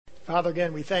Father,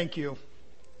 again, we thank you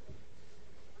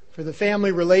for the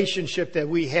family relationship that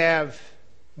we have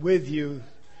with you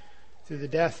through the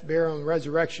death, burial, and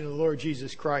resurrection of the Lord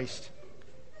Jesus Christ.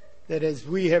 That as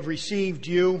we have received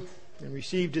you and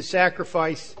received his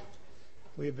sacrifice,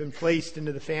 we have been placed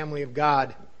into the family of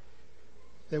God.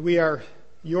 That we are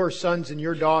your sons and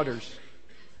your daughters.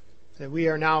 That we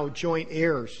are now joint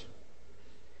heirs.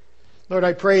 Lord,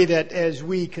 I pray that as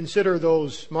we consider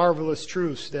those marvelous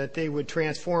truths, that they would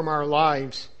transform our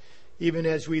lives even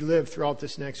as we live throughout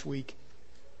this next week.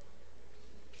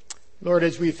 Lord,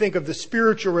 as we think of the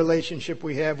spiritual relationship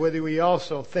we have, whether we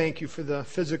also thank you for the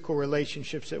physical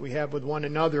relationships that we have with one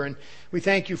another. And we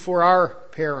thank you for our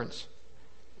parents,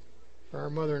 for our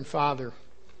mother and father,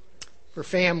 for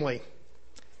family.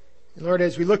 And Lord,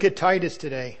 as we look at Titus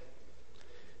today,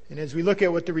 and as we look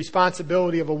at what the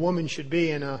responsibility of a woman should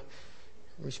be and a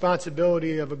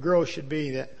responsibility of a girl should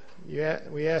be,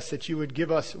 that we ask that you would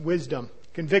give us wisdom,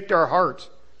 convict our hearts,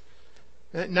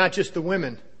 not just the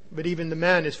women, but even the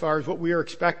men as far as what we are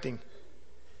expecting.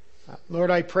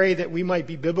 Lord, I pray that we might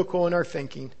be biblical in our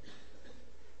thinking.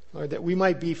 Lord, that we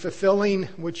might be fulfilling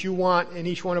what you want in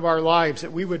each one of our lives,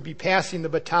 that we would be passing the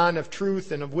baton of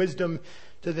truth and of wisdom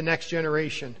to the next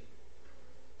generation.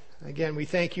 Again, we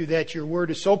thank you that your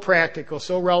word is so practical,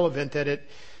 so relevant, that it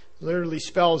literally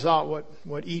spells out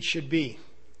what each should be.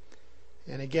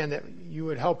 And again, that you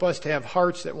would help us to have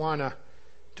hearts that want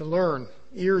to learn,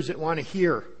 ears that want to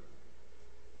hear.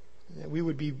 That we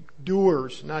would be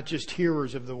doers, not just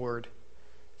hearers of the word.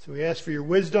 So we ask for your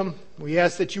wisdom. We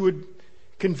ask that you would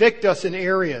convict us in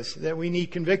areas that we need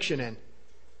conviction in.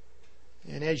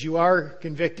 And as you are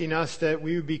convicting us, that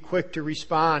we would be quick to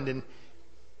respond and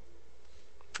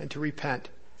to repent.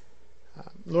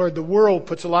 Lord, the world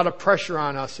puts a lot of pressure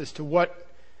on us as to what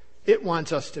it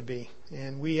wants us to be.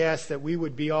 And we ask that we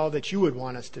would be all that you would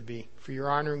want us to be. For your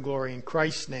honor and glory. In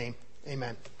Christ's name,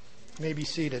 amen. You may be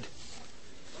seated.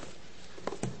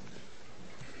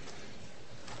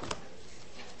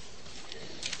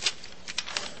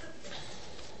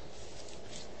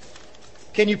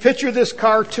 Can you picture this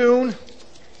cartoon?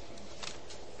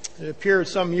 It appeared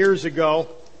some years ago.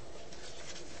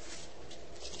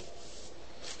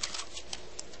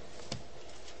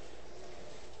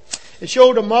 It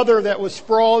showed a mother that was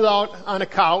sprawled out on a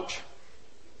couch.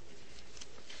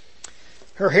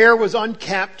 Her hair was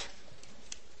unkempt.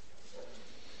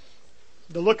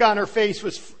 The look on her face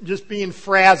was just being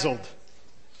frazzled.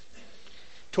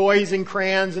 Toys and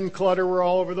crayons and clutter were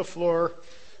all over the floor.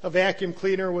 A vacuum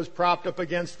cleaner was propped up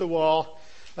against the wall.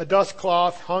 A dust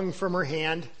cloth hung from her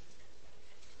hand.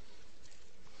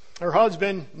 Her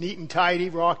husband, neat and tidy,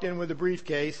 walked in with a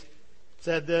briefcase,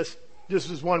 said this. This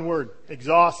was one word: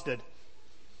 exhausted.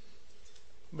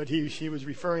 But she was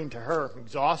referring to her.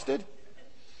 Exhausted?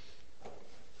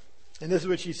 And this is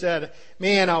what she said.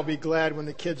 Man, I'll be glad when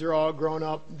the kids are all grown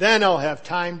up. Then I'll have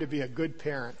time to be a good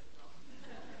parent.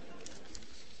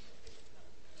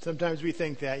 Sometimes we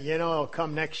think that, it'll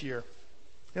come next year.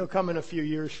 It'll come in a few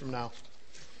years from now.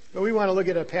 But we want to look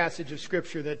at a passage of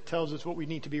Scripture that tells us what we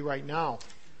need to be right now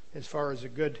as far as a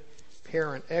good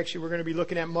parent. Actually, we're going to be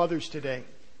looking at mothers today.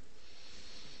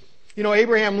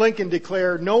 Abraham Lincoln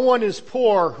declared, "No one is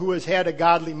poor who has had a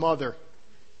godly mother."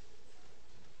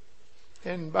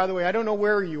 And by the way, I don't know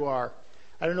where you are.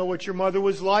 I don't know what your mother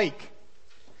was like.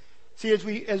 See, as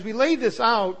we lay this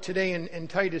out today in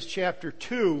Titus chapter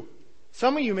 2,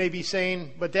 some of you may be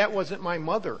saying, "But that wasn't my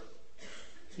mother.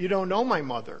 You don't know my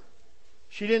mother.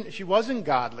 She wasn't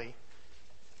godly.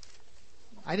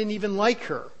 I didn't even like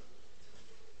her."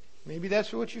 Maybe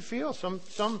that's what you feel.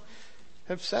 Some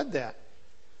have said that.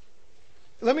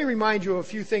 Let me remind you of a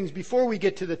few things before we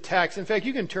get to the text. In fact,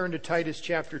 you can turn to Titus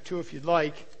chapter 2 if you'd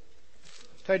like.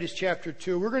 Titus chapter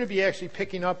 2. We're going to be actually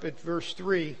picking up at verse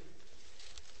 3.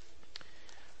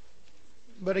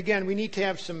 But again, we need to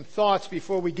have some thoughts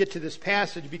before we get to this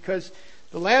passage, because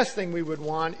the last thing we would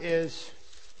want is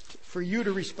for you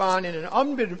to respond in an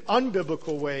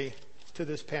unbiblical way to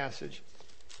this passage.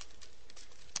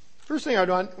 First thing I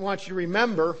want you to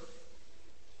remember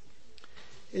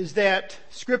is that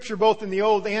Scripture, both in the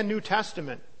Old and New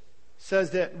Testament,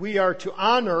 says that we are to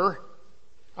honor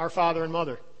our father and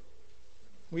mother.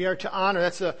 We are to honor.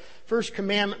 That's the first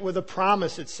commandment with a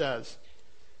promise, it says.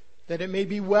 That it may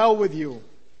be well with you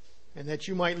and that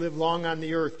you might live long on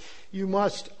the earth. You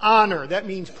must honor. That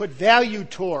means put value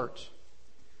towards.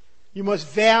 You must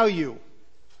value.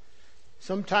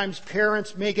 Sometimes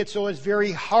parents make it so it's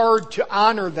very hard to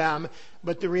honor them,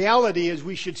 but the reality is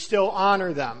we should still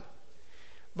honor them.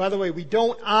 By the way, we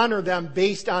don't honor them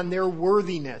based on their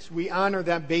worthiness. We honor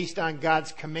them based on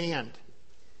God's command.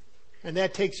 And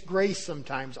that takes grace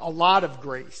sometimes, a lot of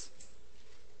grace.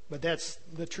 But that's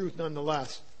the truth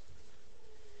nonetheless.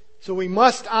 So we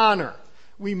must honor.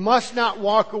 We must not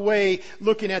walk away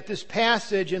looking at this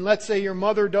passage and let's say your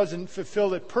mother doesn't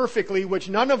fulfill it perfectly, which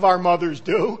none of our mothers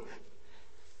do,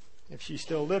 if she's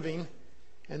still living,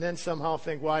 and then somehow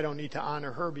think, well, I don't need to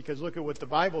honor her because look at what the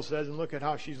Bible says and look at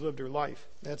how she's lived her life.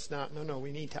 That's not, no,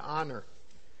 we need to honor.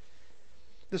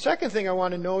 The second thing I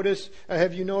want to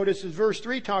have you notice is verse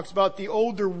 3 talks about the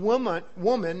older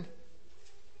woman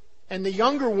and the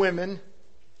younger women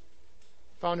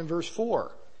found in verse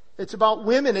 4. It's about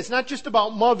women. It's not just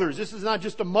about mothers. This is not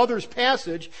just a mother's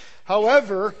passage.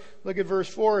 However, look at verse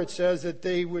 4. It says that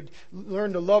they would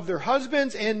learn to love their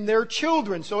husbands and their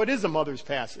children. So it is a mother's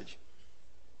passage.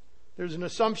 There's an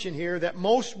assumption here that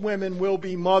most women will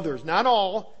be mothers. Not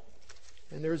all.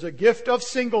 And there's a gift of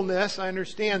singleness. I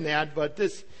understand that. But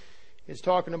this is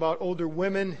talking about older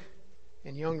women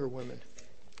and younger women.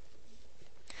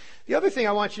 The other thing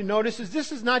I want you to notice is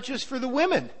this is not just for the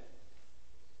women.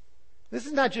 This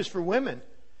is not just for women.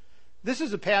 This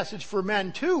is a passage for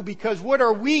men too, because what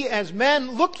are we as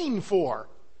men looking for?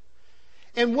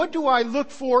 And what do I look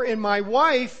for in my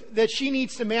wife that she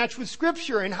needs to match with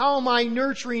Scripture? And how am I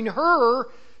nurturing her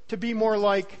to be more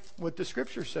like what the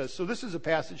Scripture says? So this is a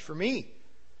passage for me.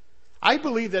 I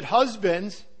believe that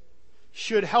husbands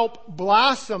should help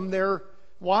blossom their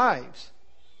wives.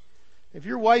 If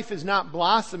your wife is not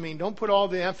blossoming, don't put all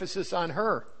the emphasis on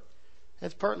her.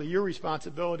 That's partly your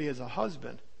responsibility as a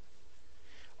husband.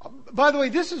 By the way,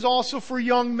 this is also for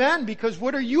young men, because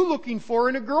what are you looking for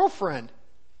in a girlfriend?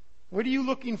 What are you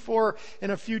looking for in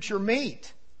a future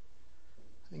mate?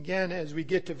 Again, as we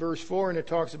get to verse 4 and it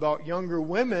talks about younger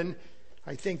women,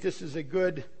 I think this is a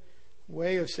good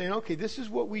way of saying, okay, this is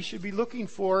what we should be looking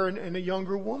for in a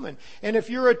younger woman. And if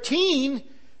you're a teen,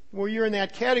 well, you're in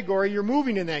that category, you're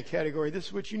moving in that category. This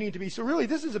is what you need to be. So really,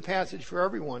 this is a passage for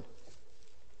everyone.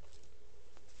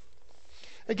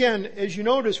 Again, as you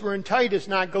notice, we're in Titus,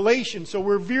 not Galatians, so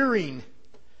we're veering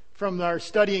from our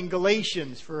study in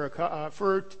Galatians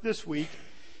for this week.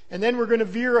 And then we're going to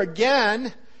veer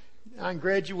again on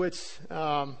Graduates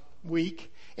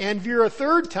Week and veer a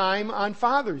third time on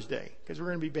Father's Day, because we're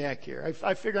going to be back here.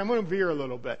 I figure I'm going to veer a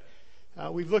little bit.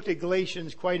 We've looked at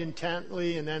Galatians quite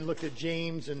intently and then looked at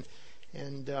James, and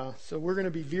so we're going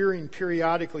to be veering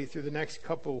periodically through the next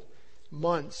couple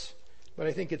months. But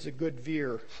I think it's a good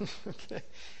veer. Okay.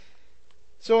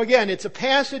 So again, it's a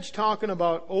passage talking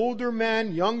about older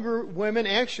men, younger women.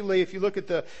 Actually, if you look at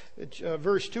the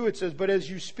verse 2, it says, "But as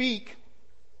you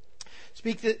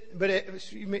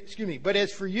but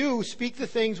as for you, speak the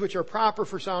things which are proper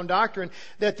for sound doctrine,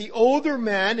 that the older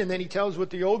men," and then he tells what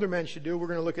the older men should do. We're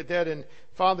going to look at that in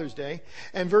Father's Day.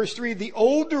 And verse 3, the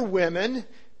older women.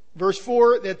 Verse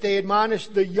 4, that they admonish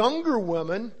the younger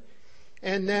women.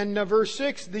 And then verse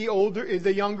 6,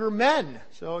 the younger men.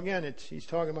 So again, he's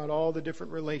talking about all the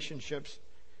different relationships,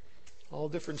 all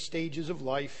different stages of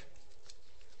life.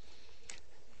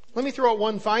 Let me throw out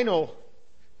one final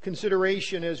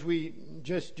consideration as we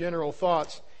just general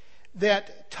thoughts.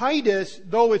 That Titus,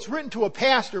 though it's written to a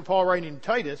pastor, Paul writing to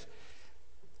Titus,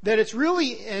 that it's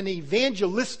really an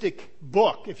evangelistic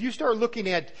book. If you start looking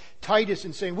at Titus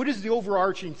and saying, what is the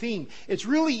overarching theme? It's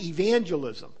really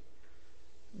evangelism.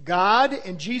 God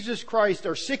and Jesus Christ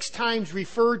are 6 times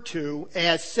referred to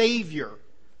as Savior.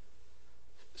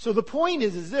 So the point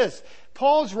is this.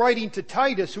 Paul's writing to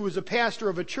Titus, who is a pastor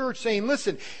of a church, saying,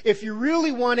 listen, if you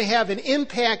really want to have an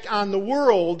impact on the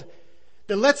world,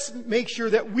 then let's make sure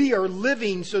that we are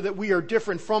living so that we are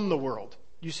different from the world.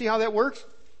 Do you see how that works?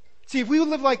 See, if we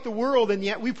live like the world and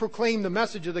yet we proclaim the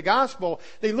message of the gospel,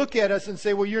 they look at us and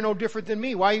say, well, you're no different than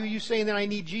me. Why are you saying that I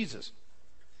need Jesus?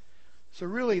 So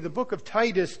really, the book of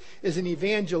Titus is an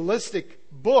evangelistic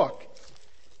book.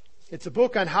 It's a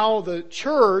book on how the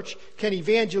church can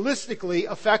evangelistically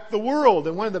affect the world.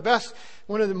 And one of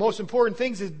the most important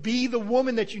things is be the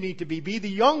woman that you need to be the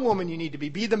young woman you need to be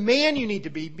the man you need to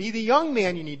be the young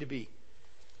man you need to be.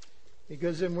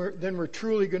 Because then we're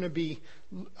truly going to be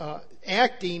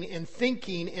acting and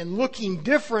thinking and looking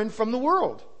different from the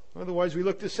world. Otherwise, we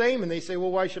look the same and they say,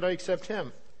 well, why should I accept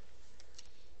him?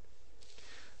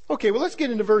 Okay, well, let's get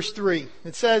into verse 3.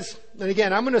 It says, and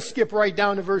again, I'm going to skip right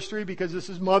down to verse 3 because this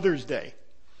is Mother's Day.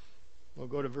 We'll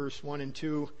go to verse 1 and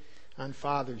 2 on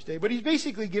Father's Day. But he's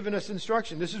basically given us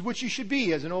instruction. This is what you should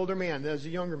be as an older man, as a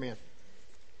younger man. And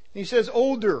he says,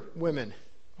 older women.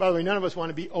 By the way, none of us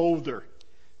want to be older.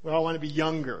 We all want to be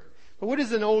younger. But what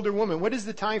is an older woman? What is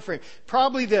the time frame?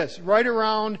 Probably this, right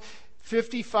around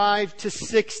 55 to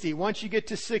 60. Once you get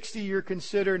to 60, you're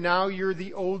considered, now you're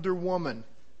the older woman.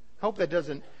 I hope that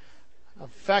doesn't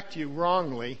affect you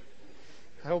wrongly.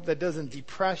 I hope that doesn't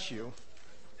depress you.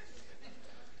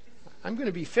 I'm going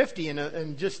to be 50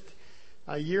 in just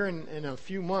a year and a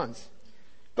few months.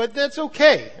 But that's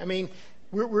okay. I mean,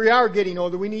 we are getting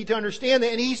older. We need to understand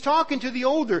that. And he's talking to the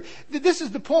older. This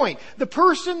is the point. The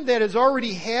person that has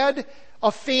already had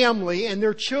a family and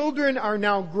their children are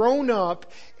now grown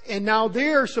up and now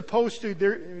they're supposed to,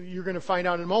 you're going to find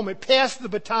out in a moment, pass the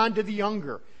baton to the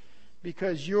younger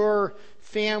because your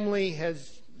family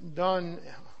has done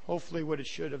hopefully what it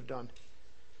should have done.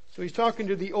 So he's talking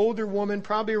to the older woman,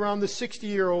 probably around the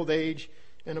 60-year-old age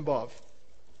and above.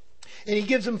 And he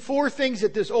gives them 4 things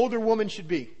that this older woman should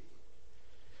be.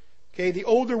 Okay, the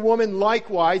older woman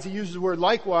likewise, he uses the word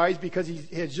likewise because he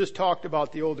has just talked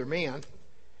about the older man.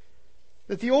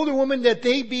 That the older woman, that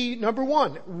they be, number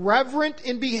 1, reverent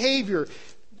in behavior.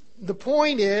 The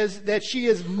point is that she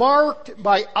is marked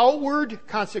by outward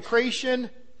consecration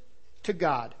to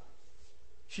God.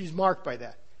 She's marked by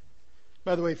that.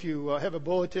 By the way, if you have a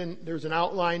bulletin, there's an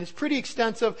outline. It's pretty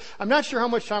extensive. I'm not sure how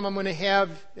much time I'm going to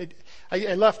have.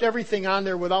 I left everything on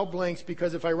there without blanks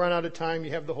because if I run out of time,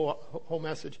 you have the whole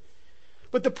message.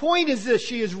 But the point is this,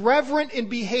 she is reverent in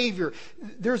behavior.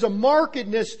 There's a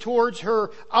markedness towards her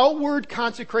outward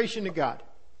consecration to God.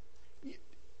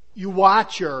 You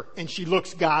watch her and she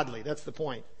looks godly. That's the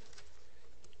point.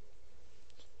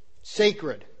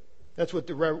 Sacred. That's what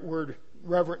the word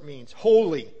reverent means.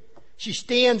 Holy. She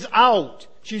stands out.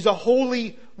 She's a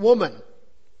holy woman.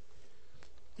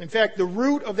 In fact, the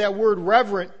root of that word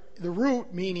reverent, the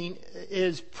root meaning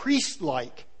is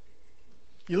priest-like.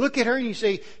 You look at her and you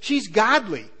say, she's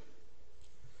godly.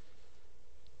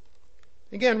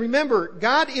 Again, remember,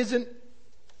 God isn't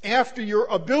after your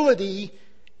ability,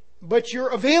 but your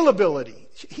availability.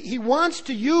 He wants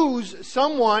to use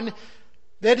someone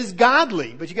that is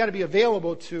godly, but you got to be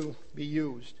available to be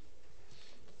used.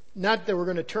 Not that we're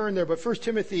going to turn there, but 1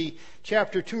 Timothy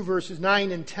chapter 2, verses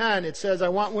 9 and 10, it says, I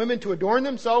want women to adorn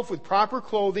themselves with proper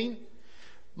clothing,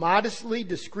 modestly,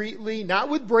 discreetly, not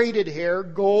with braided hair,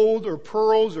 gold or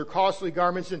pearls or costly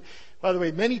garments. And by the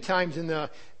way, many times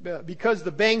because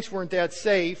the banks weren't that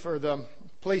safe or the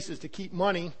places to keep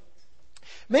money,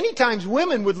 many times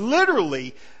women would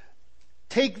literally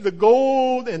take the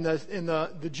gold and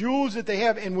the jewels that they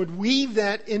have and would weave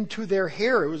that into their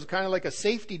hair. It was kind of like a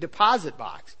safety deposit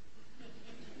box.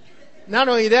 Not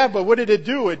only that, but what did it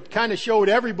do? It kind of showed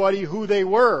everybody who they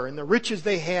were and the riches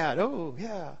they had. Oh,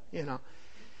 yeah, you know.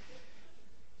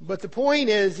 But the point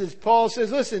is Paul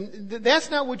says, listen,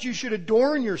 that's not what you should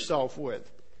adorn yourself with,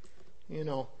 you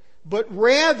know, but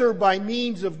rather by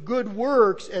means of good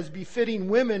works as befitting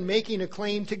women making a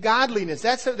claim to godliness.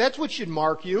 That's what should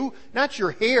mark you, not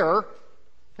your hair,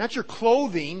 not your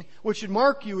clothing. What should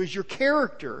mark you is your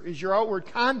character, is your outward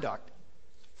conduct.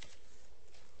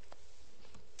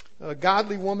 A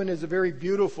godly woman is a very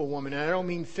beautiful woman, and I don't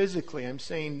mean physically. I'm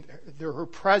saying her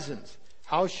presence,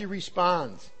 how she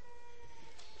responds.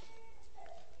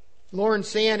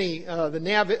 Lawrence Sanney, of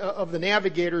the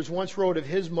Navigators, once wrote of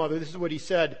his mother. This is what he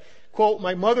said, quote,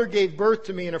 my mother gave birth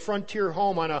to me in a frontier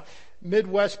home on a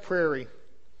Midwest prairie.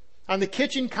 On the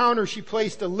kitchen counter, she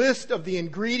placed a list of the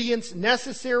ingredients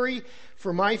necessary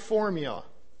for my formula.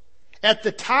 At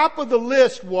the top of the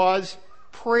list was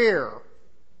prayer.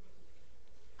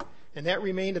 And that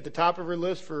remained at the top of her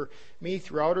list for me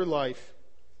throughout her life.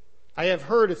 I have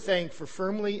her to thank for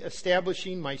firmly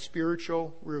establishing my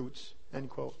spiritual roots. End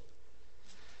quote.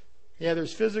 Yeah,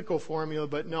 there's physical formula,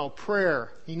 but no,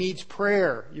 prayer. He needs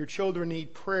prayer. Your children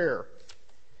need prayer.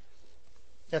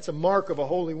 That's a mark of a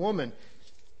holy woman.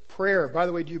 Prayer. By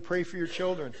the way, do you pray for your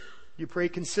children? Do you pray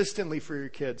consistently for your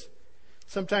kids?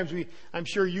 Sometimes I'm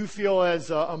sure you feel as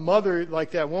a mother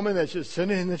like that woman that's just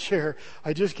sitting in the chair.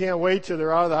 I just can't wait till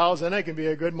they're out of the house and I can be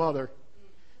a good mother.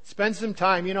 Spend some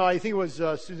time. You know, I think it was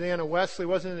Susanna Wesley,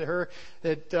 wasn't it her,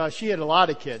 that she had a lot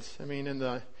of kids. I mean, in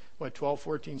the 12,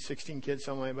 14, 16 kids,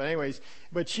 something like that. But anyways,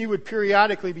 but she would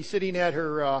periodically be sitting at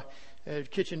her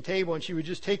kitchen table and she would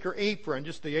just take her apron,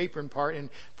 just the apron part, and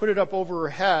put it up over her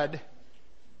head.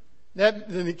 Then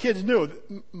the kids knew,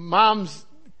 mom's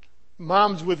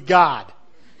with God.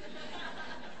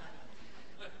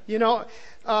 You know,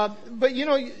 but you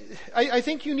know, I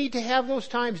think you need to have those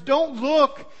times. Don't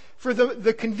look for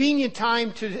the convenient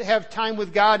time to have time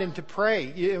with God and to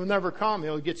pray. It will never come.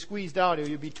 It'll get squeezed out.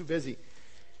 You'll be too busy.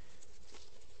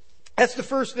 That's the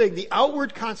first thing, the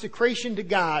outward consecration to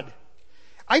God.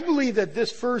 I believe that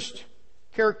this first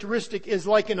characteristic is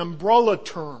like an umbrella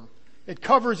term. It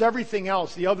covers everything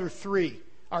else. The other three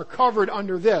are covered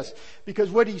under this.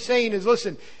 Because what he's saying is,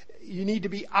 listen, you need to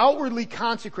be outwardly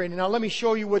consecrated. Now let me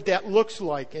show you what that looks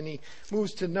like. And he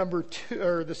moves to number 2,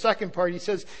 or the second part. He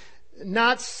says,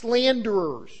 not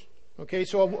slanderers. Okay,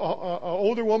 so an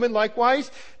older woman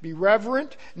likewise, be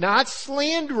reverent, not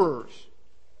slanderers.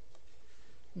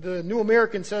 The New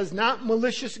American says, not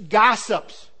malicious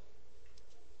gossips.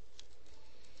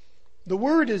 The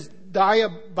word is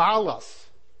diabolos.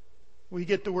 We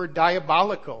get the word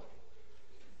diabolical.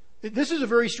 This is a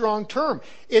very strong term.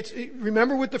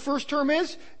 Remember what the first term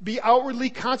is? Be outwardly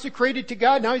consecrated to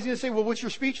God. Now he's going to say, well, what's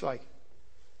your speech like?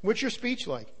 What's your speech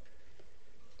like?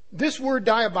 This word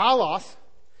diabolos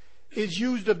is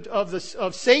used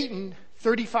of Satan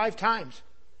 35 times.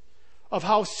 Of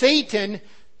how Satan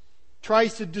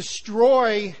tries to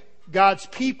destroy God's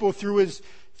people through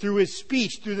his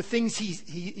speech, through the things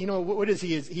what is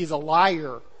he? He's a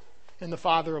liar and the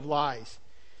father of lies.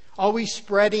 Always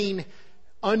spreading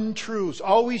untruths,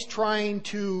 always trying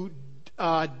to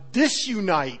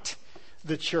disunite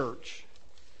the church,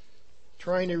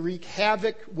 trying to wreak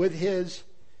havoc with his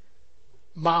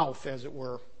mouth, as it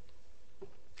were.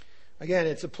 Again,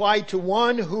 it's applied to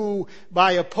one who,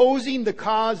 by opposing the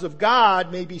cause of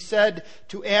God, may be said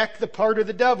to act the part of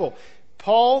the devil.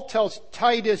 Paul tells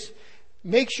Titus,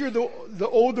 make sure the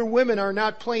older women are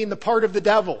not playing the part of the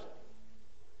devil,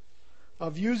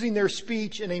 of using their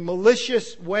speech in a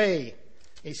malicious way,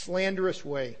 a slanderous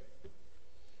way.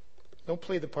 Don't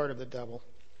play the part of the devil.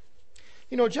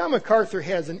 John MacArthur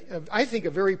has, I think,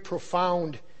 a very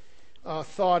profound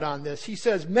thought on this. He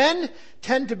says, men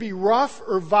tend to be rough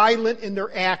or violent in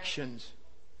their actions.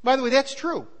 By the way, that's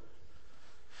true.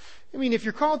 If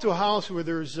you're called to a house where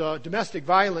there's domestic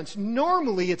violence,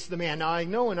 normally it's the man. Now, I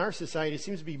know in our society it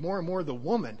seems to be more and more the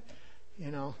woman.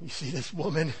 You see this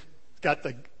woman got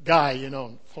the guy,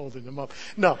 holding him up.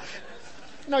 No,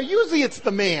 usually it's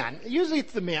the man.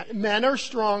 Men are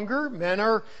stronger. Men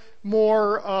are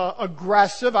more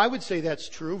aggressive. I would say that's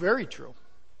true. Very true.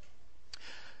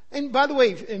 And by the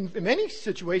way, in many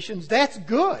situations, that's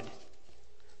good.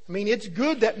 It's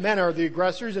good that men are the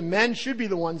aggressors, and men should be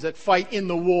the ones that fight in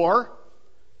the war.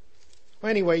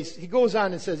 Anyways, he goes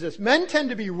on and says this. Men tend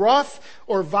to be rough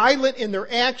or violent in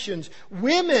their actions.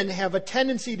 Women have a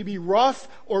tendency to be rough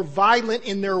or violent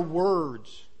in their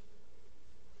words.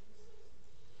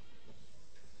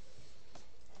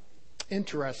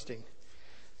 Interesting.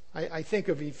 I think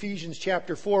of Ephesians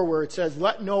chapter 4 where it says,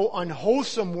 let no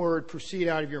unwholesome word proceed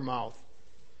out of your mouth,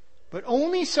 but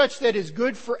only such that is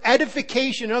good for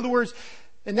edification. In other words,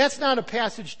 and that's not a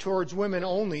passage towards women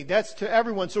only. That's to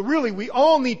everyone. So really, we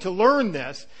all need to learn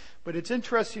this. But it's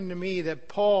interesting to me that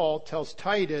Paul tells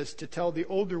Titus to tell the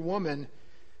older woman,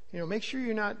 make sure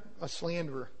you're not a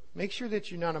slanderer. Make sure that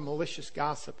you're not a malicious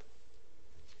gossip.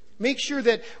 Make sure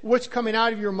that what's coming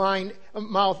out of your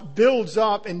mouth builds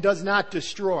up and does not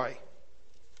destroy.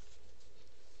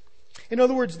 In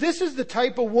other words, this is the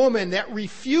type of woman that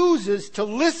refuses to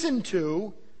listen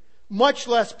to, much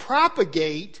less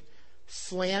propagate,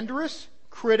 slanderous,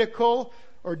 critical,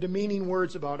 or demeaning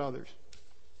words about others.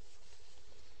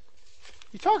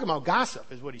 He's talking about gossip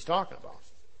is what he's talking about.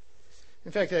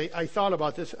 In fact, I thought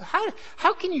about this.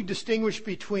 How can you distinguish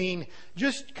between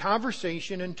just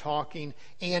conversation and talking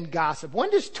and gossip?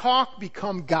 When does talk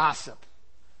become gossip?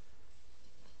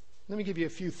 Let me give you a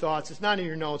few thoughts. It's not in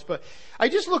your notes, but I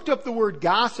just looked up the word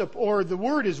gossip, or the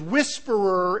word is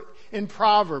whisperer in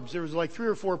Proverbs. There was like 3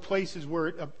 or 4 places where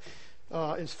it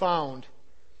is found.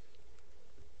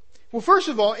 Well, first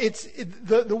of all,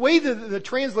 the way the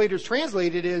translators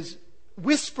translate it is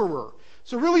whisperer.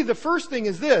 So really the first thing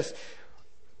is this.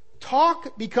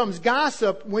 Talk becomes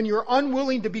gossip when you're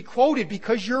unwilling to be quoted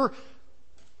because you're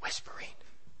whispering.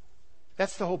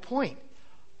 That's the whole point.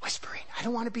 Whispering. I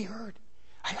don't want to be heard.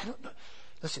 I don't.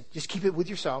 Listen, just keep it with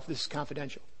yourself. This is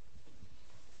confidential.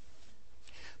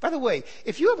 By the way,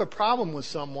 if you have a problem with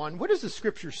someone, what does the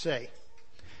scripture say?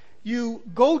 You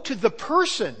go to the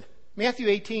person. Matthew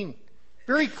 18.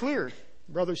 Very clear.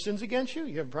 Brother sins against you.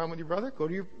 You have a problem with your brother? Go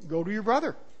to your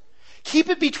brother. Keep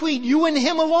it between you and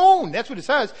him alone. That's what it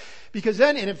says. Because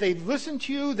then, and if they've listened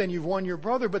to you, then you've won your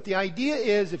brother. But the idea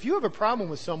is, if you have a problem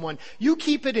with someone, you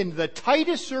keep it in the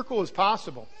tightest circle as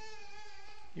possible.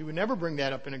 You would never bring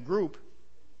that up in a group.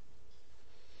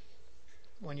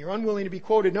 When you're unwilling to be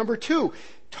quoted. Number 2,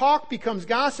 talk becomes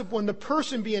gossip when the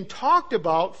person being talked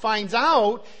about finds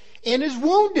out and is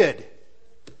wounded.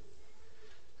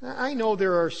 I know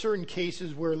there are certain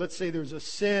cases where, let's say there's a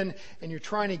sin and you're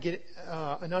trying to get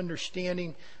an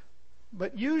understanding,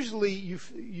 but usually you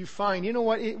find, you know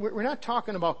what, we're not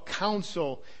talking about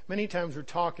counsel. Many times we're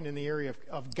talking in the area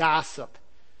of gossip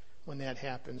when that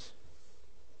happens.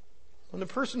 When the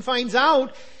person finds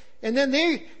out and then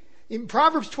In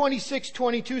Proverbs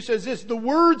 26:22 says this, the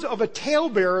words of a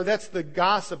talebearer, that's the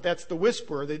gossip, that's the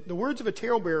whisperer, the words of a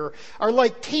talebearer are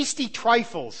like tasty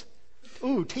trifles.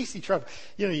 Ooh, tasty trifles.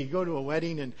 You know, you go to a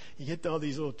wedding and you get all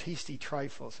these little tasty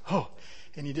trifles. Oh,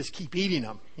 and you just keep eating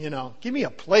them, you know. Give me a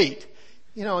plate.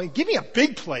 You know, give me a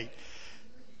big plate.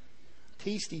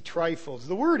 Tasty trifles.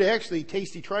 The word actually,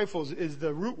 tasty trifles, is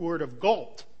the root word of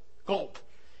gulp. Gulp.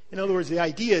 In other words, the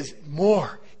idea is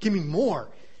more. Give me more.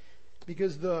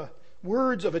 Because the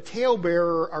words of a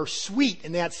talebearer are sweet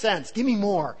in that sense. Give me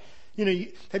more. You know,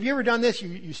 have you ever done this?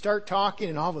 You start talking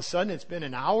and all of a sudden it's been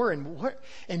an hour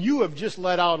and you have just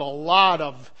let out a lot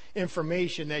of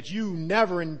information that you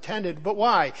never intended. But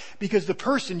why? Because the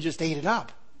person just ate it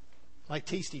up. Like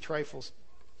tasty trifles.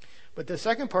 But the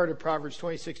second part of Proverbs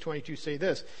 26:22 say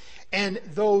this, and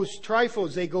those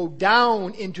trifles, they go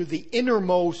down into the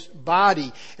innermost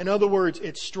body. In other words,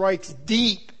 it strikes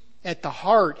deep at the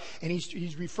heart. And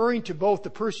he's referring to both the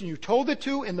person you told it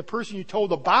to and the person you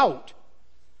told about.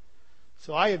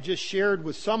 So I have just shared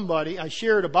with somebody, I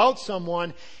shared about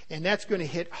someone, and that's going to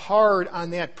hit hard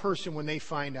on that person when they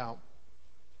find out.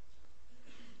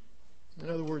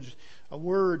 In other words, a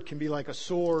word can be like a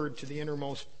sword to the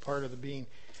innermost part of the being.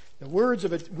 The words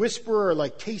of a whisperer are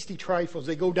like tasty trifles.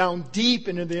 They go down deep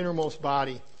into the innermost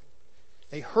body.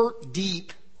 They hurt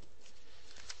deep.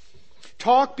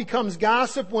 Talk becomes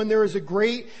gossip when there is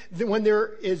greater,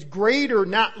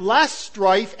 not less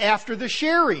strife after the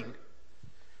sharing.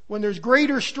 When there's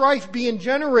greater strife being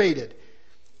generated.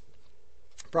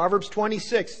 Proverbs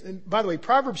 26. And by the way,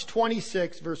 Proverbs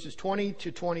 26 verses 20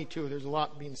 to 22. There's a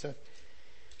lot being said.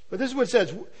 But this is what it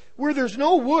says. Where there's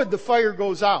no wood, the fire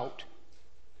goes out.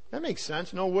 That makes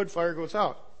sense. No wood, fire goes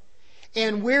out.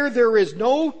 And where there is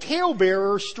no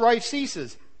talebearer, strife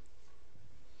ceases.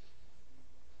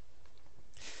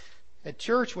 At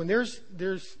church, when there's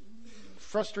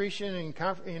frustration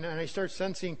and I start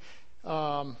sensing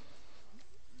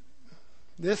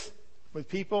this with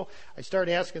people, I start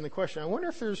asking the question, I wonder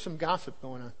if there's some gossip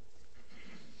going on.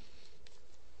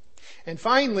 And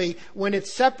finally, when it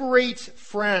separates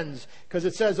friends, because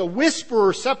it says a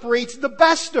whisperer separates the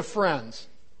best of friends.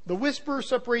 The whisperer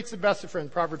separates the best of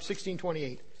friends, Proverbs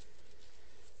 16:28.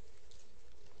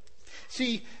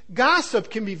 See,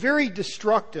 gossip can be very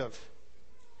destructive.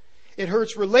 It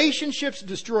hurts relationships,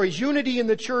 destroys unity in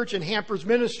the church, and hampers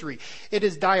ministry. It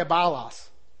is diabolos.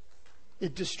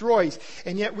 It destroys.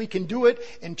 And yet we can do it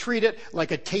and treat it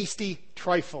like a tasty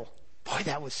trifle. Boy,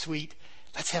 that was sweet.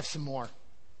 Let's have some more.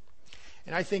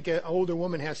 And I think an older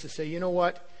woman has to say, you know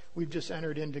what? We've just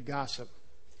entered into gossip.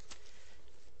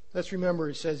 Let's remember,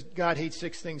 it says God hates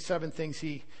 6 things, 7 things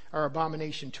are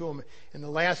abomination to him. And the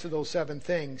last of those 7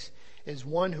 things is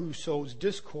one who sows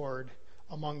discord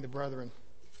among the brethren.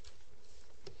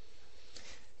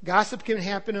 Gossip can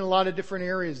happen in a lot of different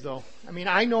areas, though. I mean,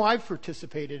 I know I've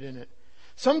participated in it.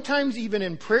 Sometimes even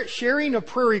in sharing a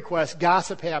prayer request,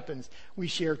 gossip happens. We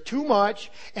share too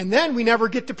much, and then we never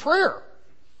get to prayer.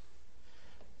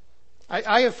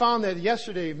 I have found that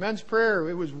yesterday, men's prayer,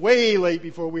 it was way late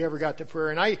before we ever got to prayer.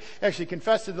 And I actually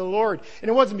confessed to the Lord. And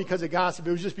it wasn't because of gossip.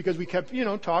 It was just because we kept,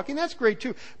 talking. That's great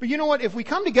too. But you know what? If we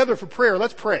come together for prayer,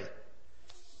 let's pray.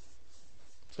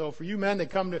 So for you men that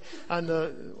come on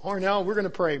the Hornell, we're going to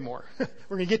pray more.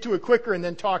 We're going to get to it quicker and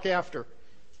then talk after.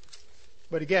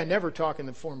 But again, never talk in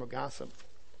the form of gossip.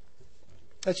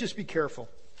 Let's just be careful.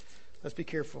 Let's be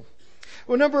careful.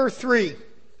 Well, number 3.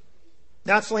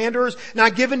 Not slanderers,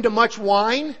 not given to much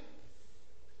wine.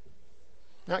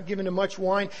 Not given to much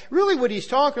wine. Really what he's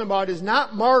talking about is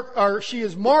she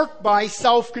is marked by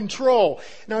self-control.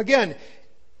 Now again,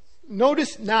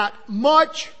 notice not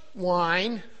much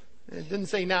wine. It didn't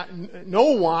say no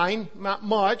wine, not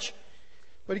much.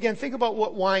 But again, think about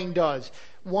what wine does.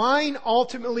 Wine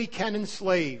ultimately can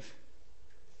enslave.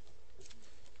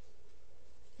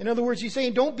 In other words, he's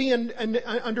saying don't be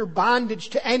under bondage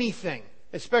to anything.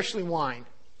 Especially wine.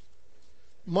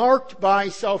 Marked by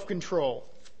self-control.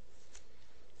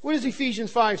 What does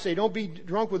Ephesians 5 say? Don't be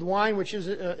drunk with wine, which is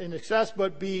in excess,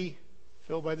 but be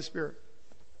filled by the Spirit.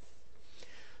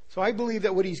 So I believe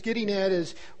that what he's getting at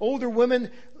is, older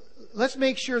women, let's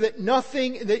make sure that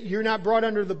you're not brought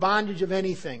under the bondage of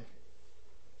anything.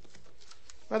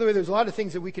 By the way, there's a lot of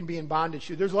things that we can be in bondage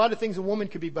to. There's a lot of things a woman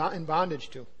could be in bondage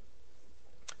to.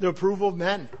 The approval of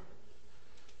men.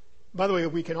 By the way,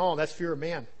 we can all. That's fear of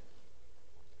man.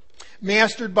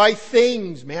 Mastered by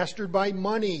things. Mastered by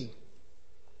money.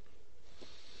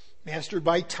 Mastered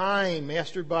by time.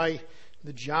 Mastered by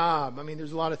the job. I mean,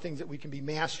 there's a lot of things that we can be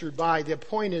mastered by. The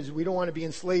point is, we don't want to be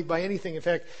enslaved by anything. In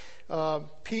fact,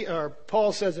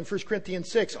 Paul says in 1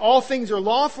 Corinthians 6, all things are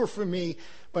lawful for me,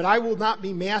 but I will not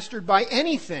be mastered by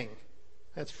anything.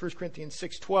 That's 1 Corinthians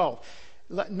 6:12.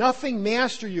 Let nothing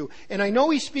master you. And I know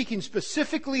he's speaking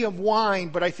specifically of wine,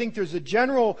 but I think there's a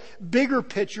general, bigger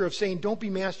picture of saying don't be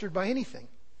mastered by anything.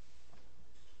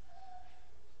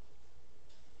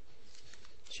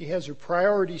 She has her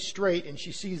priorities straight, and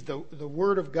she sees the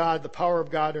Word of God, the power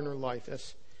of God in her life.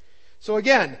 So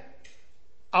again,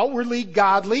 outwardly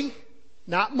godly,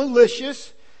 not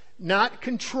malicious, not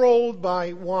controlled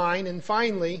by wine. And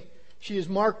finally, she is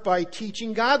marked by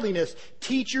teaching godliness.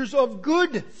 Teachers of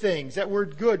good things. That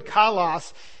word good,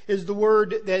 kalos, is the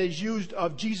word that is used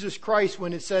of Jesus Christ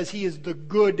when it says he is the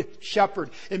good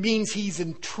shepherd. It means he's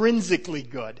intrinsically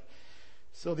good.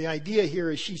 So the idea here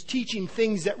is she's teaching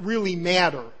things that really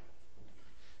matter.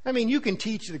 I mean, you can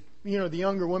teach the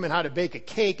younger women how to bake a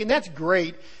cake, and that's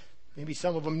great. Maybe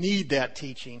some of them need that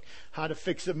teaching, how to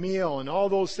fix a meal and all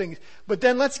those things. But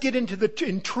then let's get into the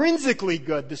intrinsically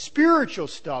good, the spiritual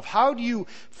stuff. How do you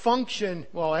function?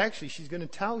 Well, actually, she's going to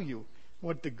tell you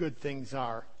what the good things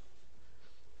are.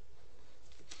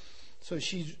 So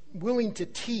she's willing to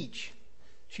teach.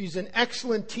 She's an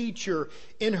excellent teacher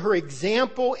in her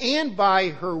example and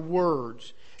by her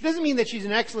words. It doesn't mean that she's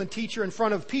an excellent teacher in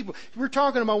front of people. We're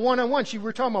talking about one-on-one.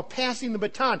 We're talking about passing the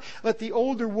baton. Let the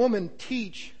older woman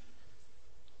teach.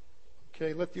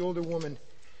 Okay, let the older woman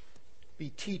be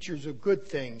teachers of good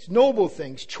things, noble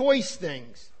things, choice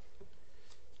things.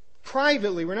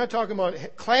 Privately, we're not talking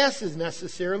about classes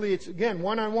necessarily. It's, again,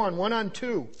 one-on-one,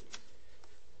 one-on-two.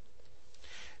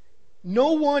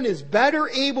 No one is better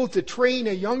able to train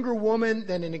a younger woman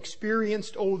than an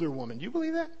experienced older woman. Do you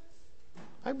believe that?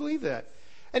 I believe that.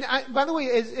 And by the way,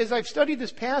 as I've studied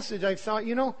this passage, I've thought,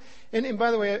 and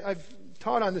by the way, I've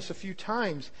taught on this a few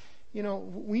times.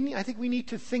 I think we need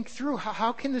to think through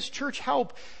how can this church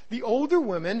help the older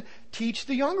women teach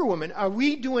the younger women? Are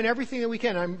we doing everything that we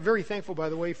can? I'm very thankful, by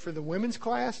the way, for the women's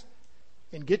class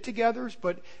and get-togethers,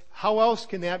 but how else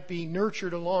can that be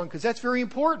nurtured along? Because that's very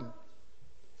important.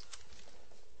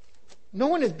 No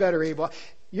one is better able.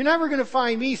 You're never going to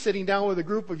find me sitting down with a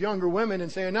group of younger women and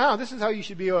saying, "No, this is how you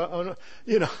should be."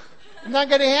 It's not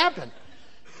going to happen.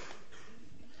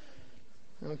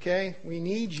 Okay, we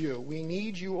need you. We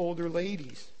need you, older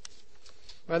ladies.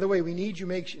 By the way, we need you.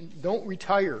 Don't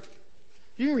retire.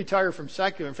 You can retire from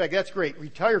secular. In fact, that's great.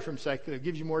 Retire from secular. It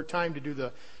gives you more time to do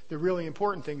the really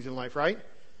important things in life, right?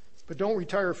 But don't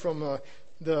retire from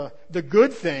the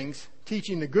good things,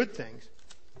 teaching the good things.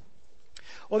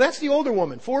 Well, that's the older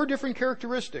woman. 4 different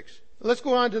characteristics. Let's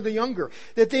go on to the younger.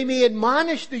 That they may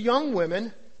admonish the young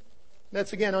women.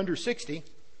 That's again under 60.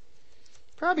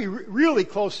 Probably really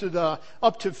close to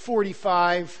up to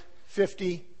 45,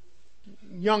 50,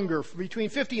 younger. Between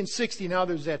 50 and 60 now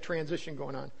there's that transition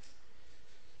going on.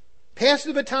 Pass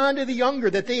the baton to the younger,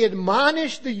 that they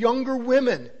admonish the younger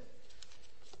women.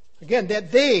 Again,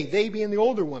 that they being the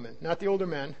older women, not the older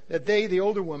men, that they, the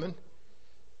older women,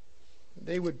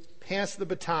 they would pass the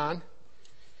baton.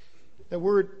 The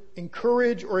word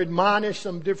encourage or admonish,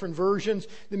 some different versions,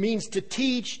 that means to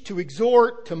teach, to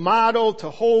exhort, to model, to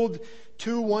hold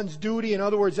to one's duty. In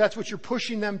other words, that's what you're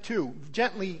pushing them to.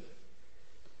 Gently.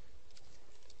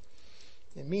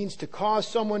 It means to cause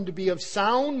someone to be of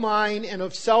sound mind and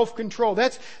of self-control.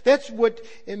 That's what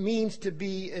it means to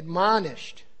be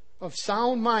admonished. Of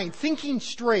sound mind. Thinking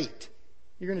straight.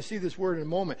 You're going to see this word in a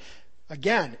moment.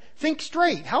 Again, think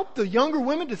straight. Help the younger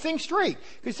women to think straight.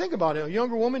 Because think about it. A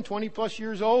younger woman, 20 plus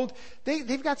years old,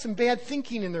 they've got some bad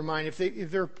thinking in their mind. If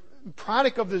they're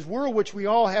product of this world, which we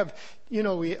all have,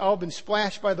 we all been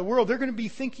splashed by the world, they're not going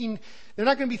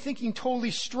to be thinking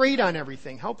totally straight on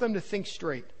everything. Help them to think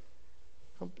straight.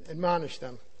 Admonish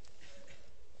them.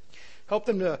 Help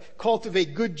them to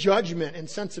cultivate good judgment and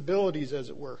sensibilities, as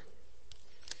it were.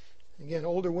 Again,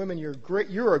 older women, you're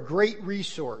a great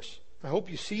resource. I hope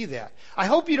you see that. I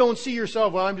hope you don't see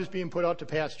yourself, well, I'm just being put out to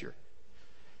pasture.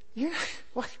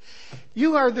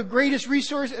 You are the greatest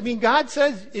resource. I mean, God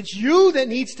says it's you that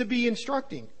needs to be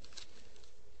instructing.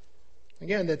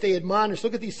 Again, that they admonish.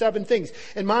 Look at these 7 things.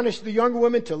 Admonish the younger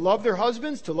women to love their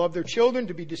husbands, to love their children,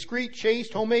 to be discreet,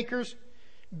 chaste, homemakers,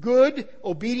 good,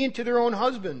 obedient to their own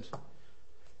husbands.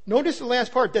 Notice the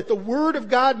last part, that the word of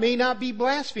God may not be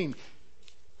blasphemed.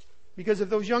 Because if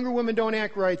those younger women don't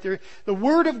act right, the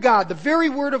word of God, the very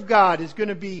word of God, is going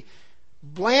to be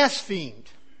blasphemed,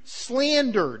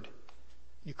 slandered.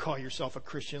 You call yourself a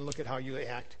Christian, look at how you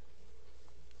act.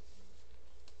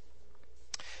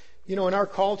 In our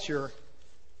culture,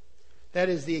 that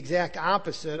is the exact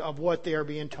opposite of what they are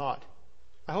being taught.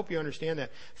 I hope you understand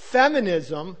that.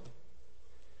 Feminism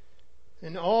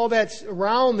and all that's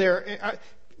around there,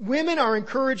 women are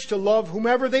encouraged to love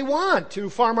whomever they want, to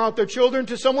farm out their children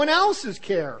to someone else's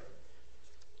care.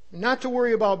 Not to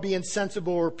worry about being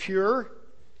sensible or pure,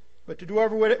 but to do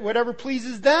whatever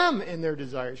pleases them in their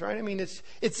desires, right? I mean, it's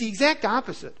the exact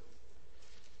opposite.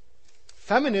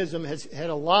 Feminism has had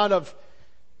a lot of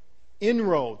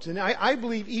inroads, and I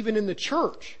believe even in the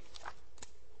church.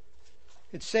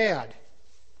 It's sad.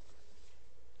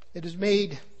 It has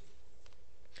made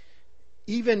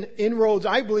even inroads,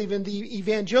 I believe, in the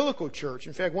evangelical church.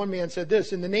 In fact, one man said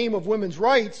this: in the name of women's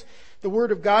rights, the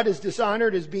Word of God is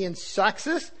dishonored as being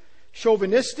sexist,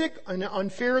 chauvinistic, and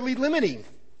unfairly limiting.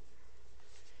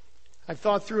 I've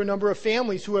thought through a number of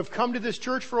families who have come to this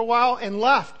church for a while and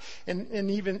left.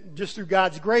 And even just through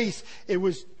God's grace, it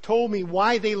was told me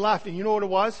why they left. And you know what it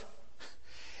was?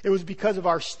 It was because of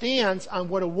our stance on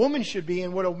what a woman should be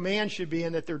and what a man should be,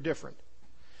 and that they're different.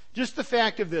 Just the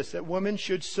fact of this, that women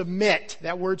should submit.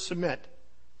 That word submit.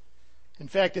 In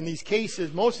fact, in these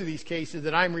cases, most of these cases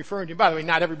that I'm referring to, by the way,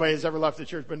 not everybody has ever left the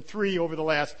church, but 3 over the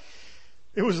last,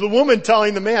 it was the woman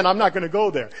telling the man, I'm not going to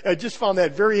go there. I just found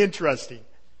that very interesting.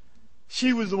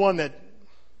 She was the one that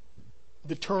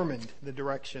determined the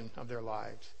direction of their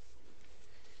lives.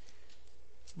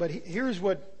 But here's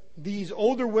what these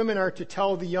older women are to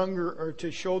tell the younger, or to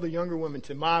show the younger women,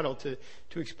 to model, to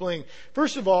explain.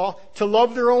 First of all, to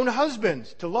love their own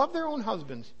husbands. To love their own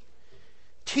husbands.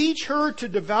 Teach her to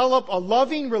develop a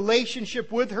loving relationship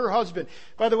with her husband.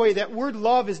 By the way, that word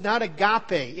love is not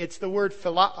agape. It's the word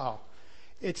phileo.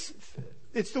 It's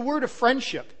the word of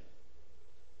friendship.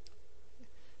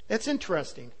 That's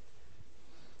interesting.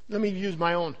 Let me use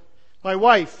my own. My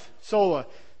wife, Sola,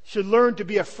 should learn to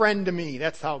be a friend to me.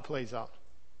 That's how it plays out.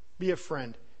 Be a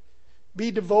friend.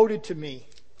 Be devoted to me.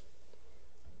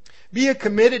 Be a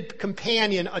committed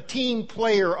companion, a team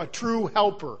player, a true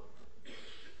helper.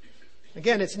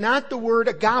 Again, it's not the word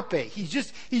agape. He's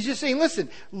just saying, listen,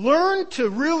 learn to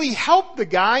really help the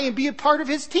guy and be a part of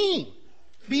his team.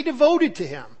 Be devoted to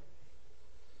him.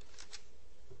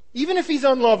 Even if he's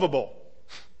unlovable.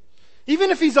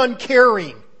 Even if he's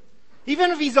uncaring.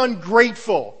 Even if he's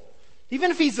ungrateful.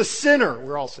 Even if he's a sinner.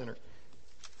 We're all sinners.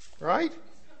 Right?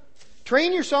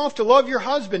 Train yourself to love your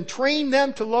husband. Train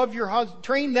them to love your husband.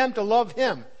 Train them to love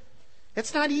him.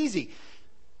 It's not easy.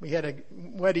 We had a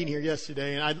wedding here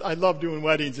yesterday, and I love doing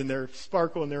weddings, and their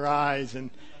sparkle in their eyes.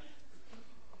 And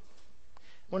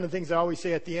one of the things I always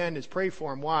say at the end is pray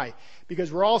for them. Why?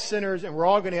 Because we're all sinners, and we're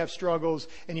all going to have struggles,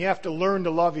 and you have to learn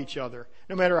to love each other.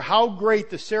 No matter how great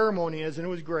the ceremony is, and it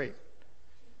was great.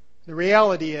 The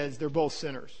reality is they're both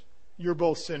sinners. You're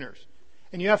both sinners.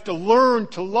 And you have to learn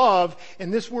to love.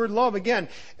 And this word love, again,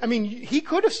 I mean, he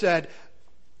could have said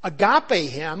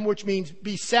agape him, which means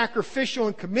be sacrificial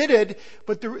and committed.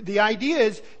 But the idea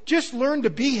is just learn to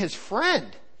be his friend.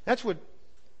 That's what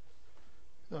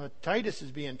Titus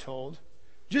is being told.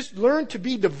 Just learn to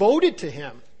be devoted to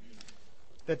him.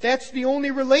 That's the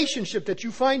only relationship, that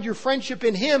you find your friendship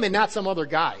in him and not some other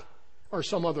guy or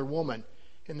some other woman,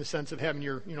 in the sense of having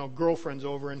your girlfriends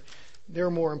over and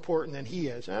they're more important than he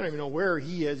is. I don't even know where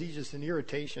he is. He's just an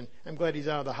irritation. I'm glad he's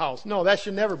out of the house. No, that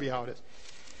should never be how it is.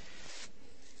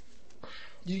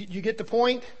 You get the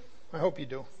point? I hope you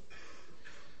do.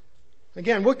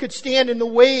 Again, what could stand in the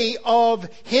way of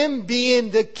him being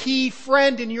the key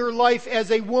friend in your life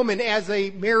as a woman, as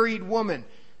a married woman?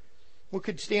 What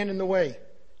could stand in the way?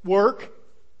 Work,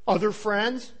 other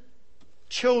friends,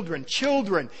 children.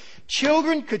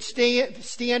 Children could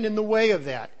stand in the way of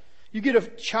that. You get a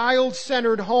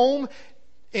child-centered home,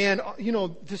 and,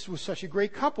 this was such a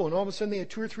great couple, and all of a sudden they had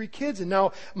 2 or 3 kids, and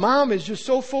now mom is just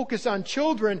so focused on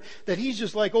children that he's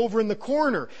just like over in the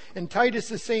corner. And Titus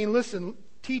is saying, listen,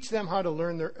 teach them how to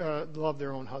learn love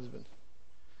their own husband.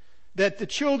 That the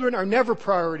children are never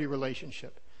priority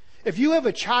relationship. If you have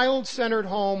a child-centered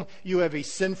home, you have a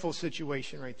sinful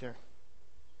situation right there.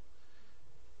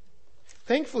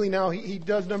 Thankfully now he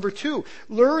does number 2.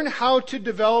 Learn how to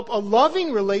develop a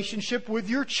loving relationship with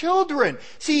your children.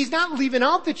 See, he's not leaving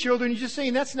out the children. He's just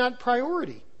saying that's not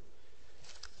priority.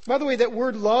 By the way, that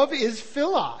word love is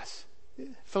philos.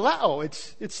 Phileo.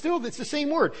 It's the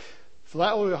same word.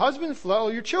 Phileo your husband,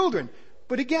 phileo your children.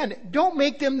 But again, don't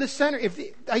make them the center.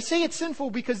 I say it's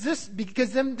sinful because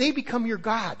then they become your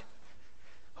God.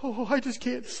 Oh, I just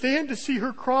can't stand to see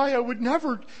her cry. I would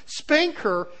never spank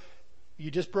her. You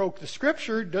just broke the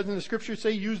scripture. Doesn't the scripture say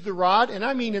use the rod? And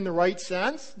I mean in the right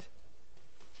sense.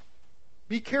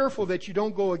 Be careful that you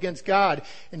don't go against God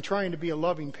in trying to be a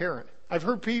loving parent. I've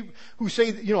heard people who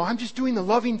say, I'm just doing the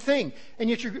loving thing.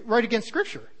 And yet you're right against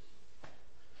scripture.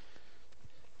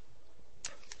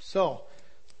 So,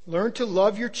 learn to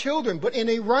love your children, but in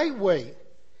a right way.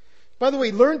 By the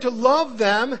way, learn to love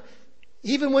them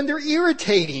even when they're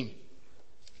irritating.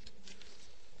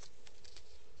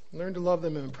 Learn to love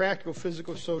them in a practical,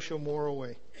 physical, social, moral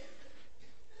way.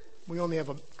 We only have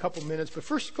a couple minutes, but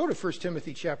first go to 1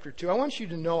 Timothy chapter 2. I want you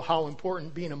to know how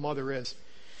important being a mother is.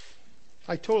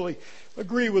 I totally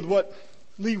agree with what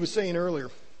Lee was saying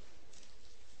earlier.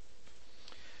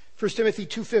 1 Timothy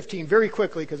 2:15, very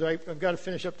quickly, because I've got to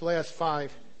finish up the last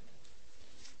 5.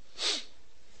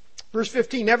 Verse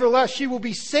 15, nevertheless, she will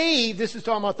be saved, this is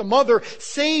talking about the mother,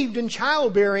 saved in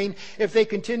childbearing if they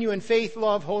continue in faith,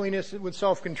 love, holiness, with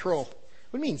self-control. What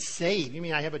do you mean saved? You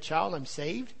mean I have a child, I'm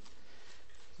saved?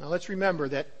 Now let's remember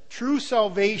that true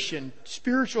salvation,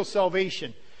 spiritual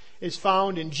salvation, is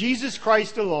found in Jesus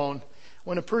Christ alone.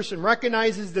 When a person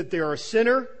recognizes that they are a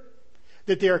sinner,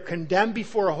 that they are condemned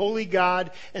before a holy God,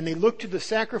 and they look to the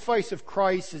sacrifice of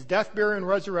Christ, His death, burial, and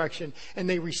resurrection, and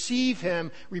they receive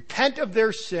Him, repent of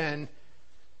their sin,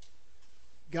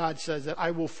 God says that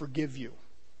I will forgive you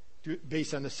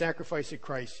based on the sacrifice of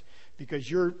Christ, because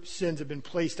your sins have been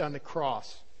placed on the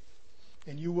cross,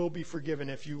 and you will be forgiven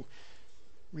if you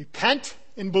repent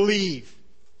and believe.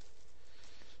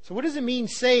 So what does it mean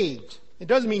saved? It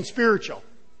doesn't mean spiritual.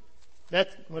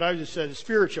 That's what I just said, is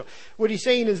spiritual. What he's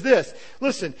saying is this.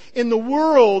 Listen, in the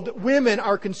world, women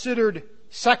are considered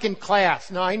second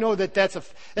class. Now, I know that that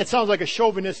sounds like a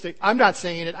chauvinistic. I'm not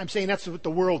saying it. I'm saying that's what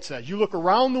the world says. You look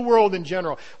around the world in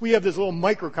general. We have this little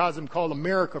microcosm called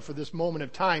America for this moment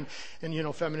of time. And,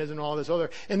 feminism and all this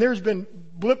other. And there's been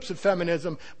blips of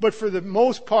feminism. But for the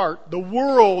most part, the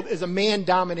world is a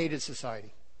man-dominated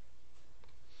society.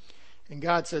 And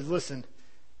God says, listen,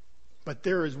 but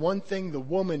there is one thing the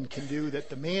woman can do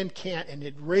that the man can't, and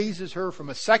it raises her from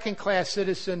a second-class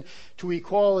citizen to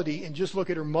equality. And just look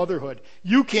at her motherhood.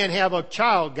 You can't have a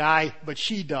child, guy, but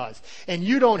she does. And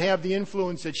you don't have the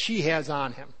influence that she has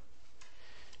on him.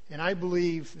 And I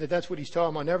believe that that's what he's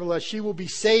talking about. Nevertheless, she will be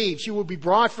saved. She will be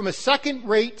brought from a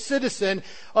second-rate citizen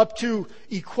up to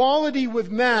equality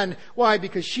with men. Why?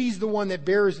 Because she's the one that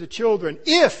bears the children.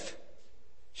 If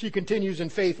she continues in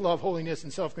faith, love, holiness,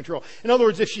 and self-control. In other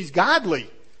words, if she's godly,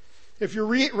 if you're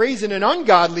raising an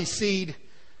ungodly seed,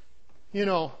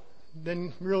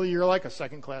 then really you're like a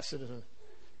second-class citizen.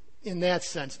 In that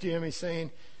sense, do you know what I'm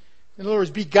saying? In other words,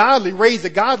 be godly, raise a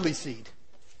godly seed.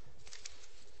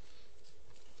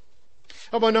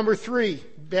 How about number 3?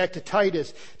 Back to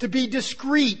Titus. To be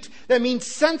discreet. That means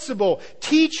sensible.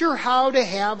 Teach her how to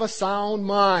have a sound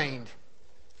mind.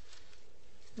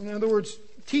 In other words,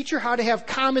 teach her how to have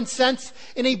common sense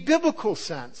in a biblical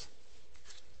sense.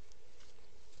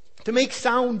 To make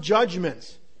sound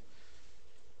judgments.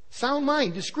 Sound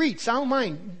mind, discreet, sound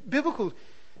mind, biblical.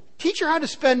 Teach her how to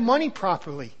spend money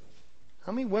properly.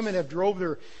 How many women have drove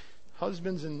their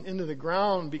husbands into the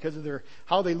ground because of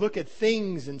how they look at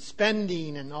things and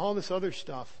spending and all this other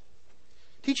stuff?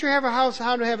 Teach her how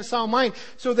to have a sound mind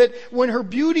so that when her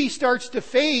beauty starts to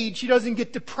fade, she doesn't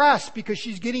get depressed because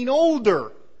she's getting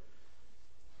older.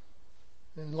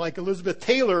 And like Elizabeth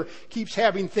Taylor keeps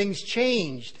having things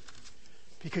changed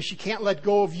because she can't let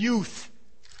go of youth.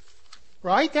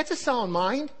 Right? That's a sound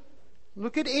mind.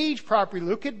 Look at age properly.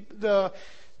 Look at the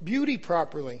beauty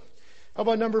properly. How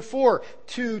about number 4?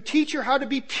 To teach her how to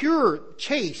be pure,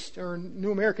 chaste, or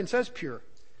New American says pure.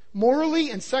 Morally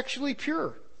and sexually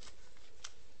pure.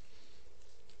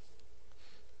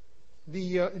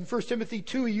 In 1 Timothy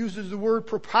 2, he uses the word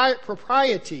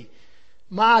propriety,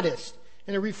 modest.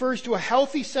 And it refers to a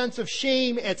healthy sense of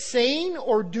shame at saying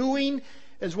or doing,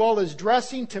 as well as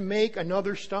dressing to make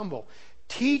another stumble.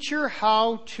 Teach her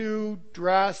how to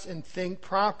dress and think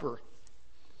proper.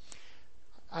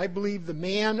 I believe the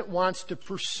man wants to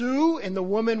pursue and the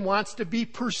woman wants to be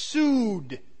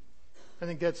pursued. I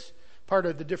think that's part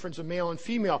of the difference of male and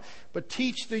female. But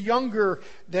teach the younger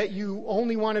that you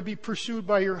only want to be pursued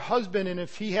by your husband, and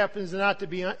if he happens not to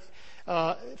be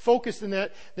focused in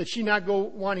that she not go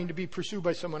wanting to be pursued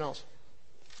by someone else.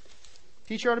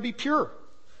 Teach her how to be pure.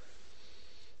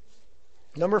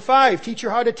 Number 5, teach her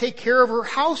how to take care of her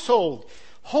household.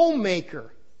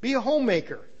 Homemaker. Be a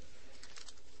homemaker.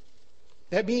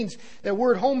 That means that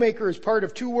word homemaker is part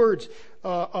of 2 words.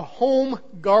 A home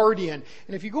guardian.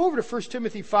 And if you go over to 1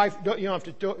 Timothy 5, you don't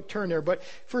have to turn there, but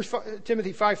 1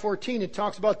 Timothy 5:14, it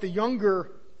talks about the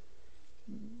younger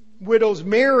widows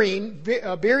marrying,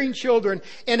 bearing children,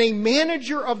 and a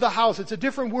manager of the house. It's a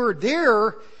different word.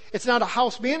 There, it's not a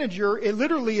house manager. It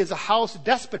literally is a house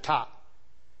despot.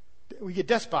 We get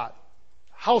despot.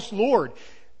 House lord.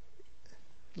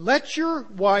 Let your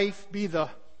wife be the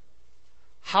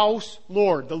house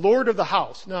lord, the lord of the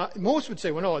house. Now, most would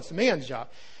say, well, no, it's the man's job.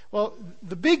 Well,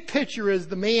 the big picture is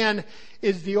the man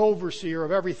is the overseer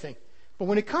of everything. But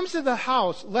when it comes to the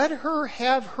house, let her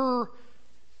have her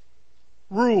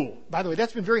rule. By the way,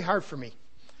 that's been very hard for me.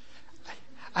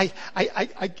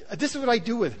 This is what I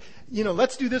do with,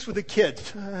 let's do this with the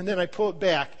kids. And then I pull it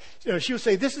back. She'll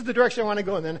say, this is the direction I want to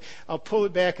go. And then I'll pull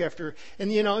it back after.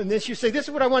 And, and then she'll say, this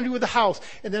is what I want to do with the house.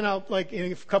 And then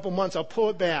in a couple months, I'll pull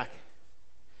it back.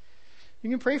 You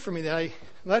can pray for me that I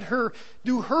let her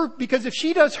do her, because if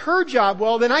she does her job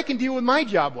well, then I can deal with my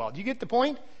job well. Do you get the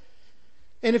point?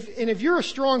 And if you're a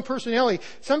strong personality,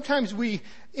 sometimes we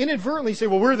inadvertently say,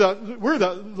 well, we're the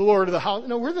Lord of the house.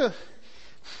 No,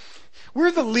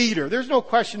 we're the leader. There's no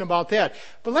question about that.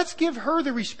 But let's give her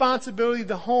the responsibility of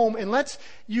the home, and let's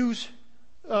use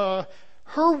her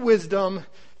wisdom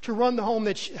to run the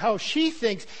home how she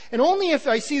thinks. And only if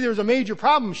I see there's a major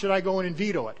problem should I go in and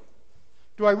veto it.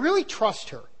 Do I really trust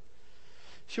her?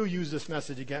 She'll use this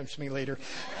message against me later.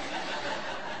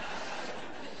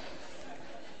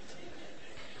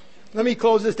 Let me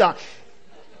close this down.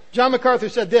 John MacArthur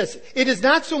said this: it is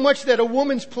not so much that a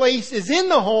woman's place is in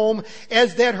the home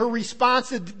as that her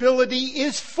responsibility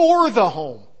is for the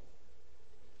home.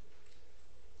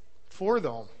 For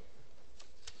the home.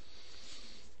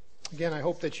 Again, I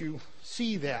hope that you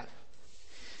see that.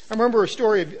 I remember a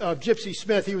story of Gypsy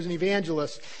Smith. He was an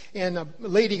evangelist, and a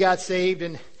lady got saved,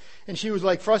 and she was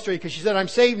frustrated because she said, I'm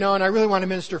saved now and I really want to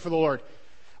minister for the Lord.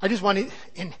 I just want to,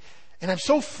 and I'm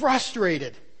so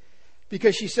frustrated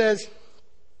because she says,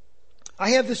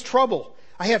 I have this trouble.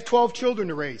 I have 12 children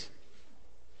to raise.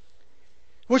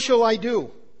 What shall I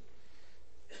do?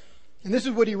 And this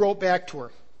is what he wrote back to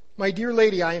her. My dear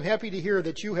lady, I am happy to hear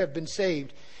that you have been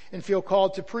saved and feel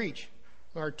called to preach,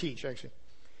 or teach actually.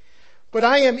 But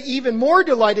I am even more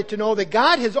delighted to know that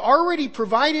God has already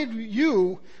provided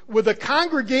you with a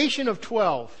congregation of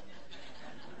 12.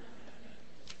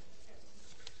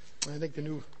 I think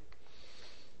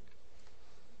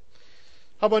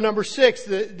How about number 6?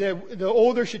 The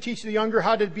older should teach the younger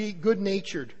how to be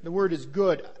good-natured. The word is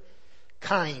good,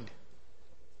 kind,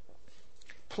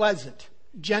 pleasant,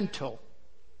 gentle,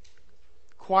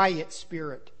 quiet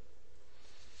spirit.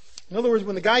 In other words,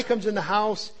 when the guy comes in the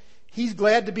house, he's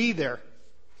glad to be there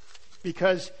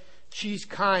because she's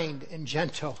kind and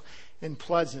gentle and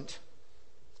pleasant.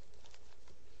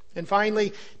 And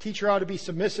finally, teach her how to be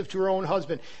submissive to her own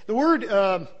husband. The word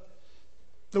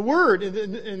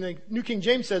in the New King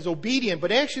James says obedient,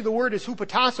 but actually the word is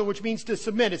hupotasso, which means to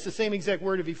submit. It's the same exact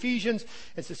word of Ephesians.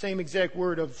 It's the same exact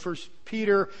word of 1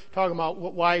 Peter, talking about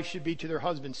what wives should be to their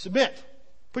husbands. Submit.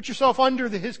 Put yourself under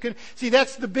his... See,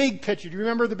 that's the big picture. Do you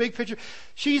remember the big picture?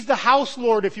 She's the house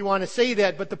lord, if you want to say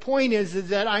that. But the point is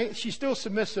that she's still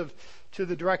submissive to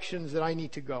the directions that I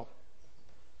need to go.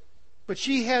 But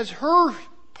she has her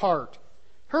part,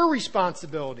 her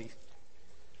responsibility,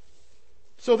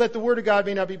 so that the word of God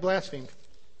may not be blasphemed.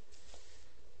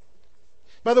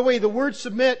 By the way, the word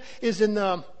submit is in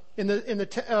the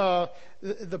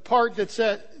part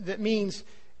that means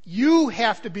you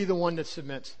have to be the one that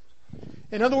submits.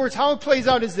 In other words, how it plays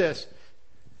out is this.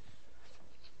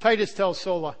 Titus tells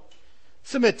Sola,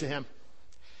 submit to him.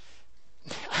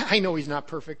 I know he's not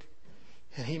perfect,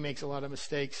 and he makes a lot of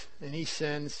mistakes, and he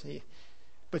sins,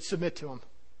 but submit to him.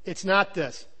 It's not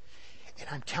this. And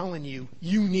I'm telling you,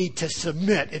 you need to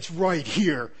submit. It's right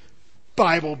here.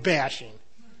 Bible bashing.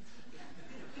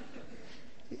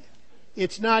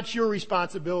 It's not your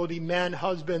responsibility, men,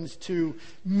 husbands, to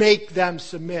make them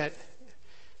submit.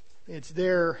 It's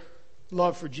their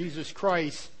love for Jesus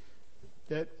Christ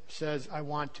that says, I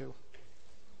want to.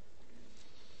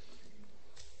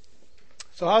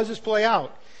 So how does this play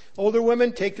out? Older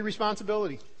women, take the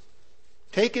responsibility.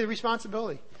 Take the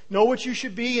responsibility. Know what you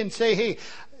should be and say, hey,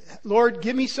 Lord,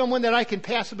 give me someone that I can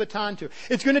pass the baton to.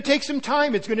 It's going to take some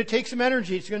time. It's going to take some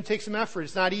energy. It's going to take some effort.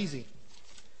 It's not easy.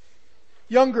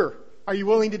 Younger, are you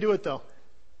willing to do it though?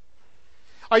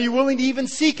 Are you willing to even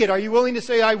seek it? Are you willing to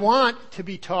say, I want to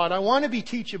be taught. I want to be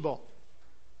teachable.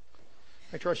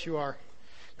 I trust you are.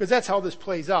 Because that's how this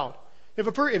plays out.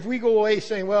 If we go away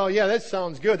saying, well, yeah, that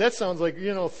sounds good. That sounds like,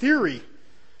 theory.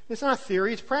 It's not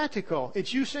theory. It's practical.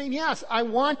 It's you saying, yes, I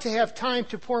want to have time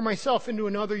to pour myself into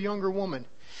another younger woman.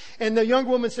 And the young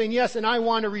woman saying, yes, and I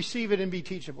want to receive it and be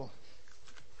teachable.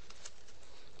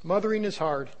 Mothering is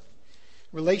hard.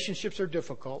 Relationships are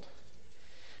difficult.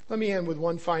 Let me end with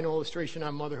one final illustration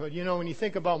on motherhood. When you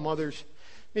think about mothers,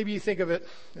 maybe you think of it,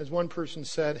 as one person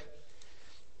said,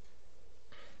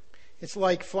 it's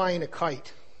like flying a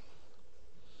kite.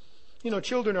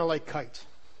 Children are like kites.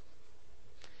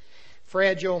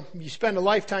 Fragile. You spend a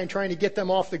lifetime trying to get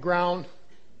them off the ground.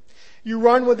 You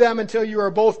run with them until you are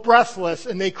both breathless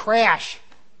and they crash.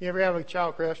 You ever have a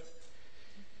child crash?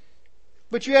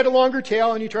 But you had a longer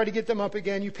tail and you try to get them up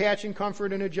again. You patch and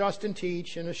comfort and adjust and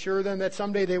teach and assure them that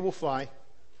someday they will fly.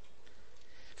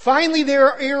 Finally,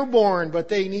 they're airborne, but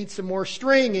they need some more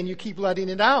string and you keep letting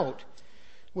it out.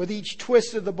 With each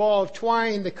twist of the ball of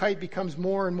twine, the kite becomes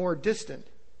more and more distant.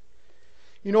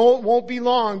 You know, it won't be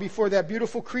long before that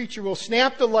beautiful creature will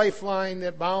snap the lifeline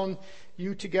that bound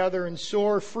you together and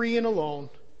soar free and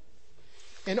alone.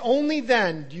 And only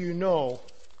then do you know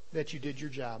that you did your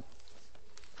job.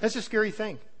 That's a scary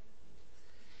thing.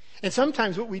 And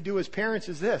sometimes what we do as parents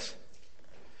is this.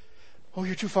 Oh,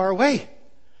 you're too far away.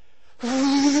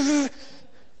 Oh,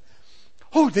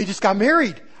 they just got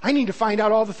married. I need to find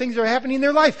out all the things that are happening in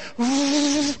their life.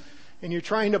 And you're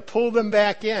trying to pull them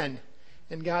back in.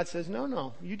 And God says,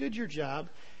 no, you did your job.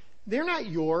 They're not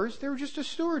yours. They're just a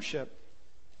stewardship.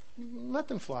 Let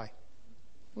them fly.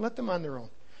 Let them on their own.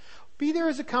 Be there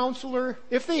as a counselor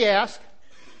if they ask.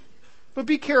 But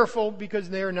be careful because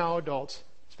they are now adults,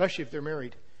 especially if they're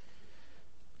married.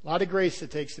 A lot of grace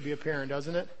it takes to be a parent,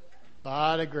 doesn't it? A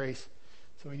lot of grace.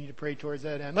 So we need to pray towards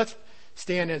that end. Let's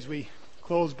stand as we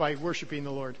close by worshiping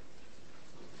the Lord.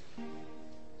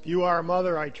 If you are a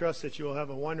mother, I trust that you will have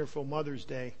a wonderful Mother's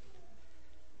Day.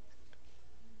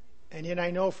 And yet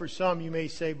I know for some you may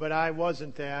say, but I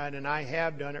wasn't that, and I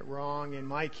have done it wrong, and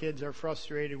my kids are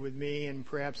frustrated with me, and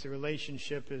perhaps the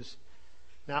relationship is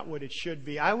not what it should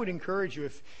be. I would encourage you,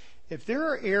 if there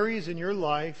are areas in your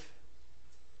life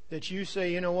that you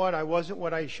say, you know what, I wasn't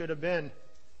what I should have been.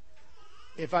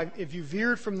 If you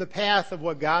veered from the path of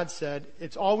what God said,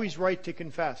 it's always right to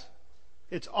confess.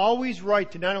 It's always right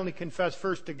to not only confess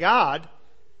first to God,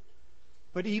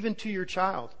 but even to your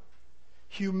child.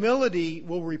 Humility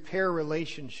will repair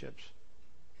relationships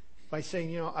by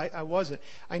saying, I wasn't.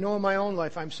 I know in my own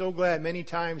life, I'm so glad many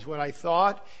times what I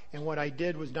thought and what I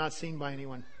did was not seen by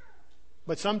anyone.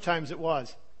 But sometimes it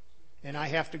was. And I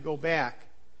have to go back.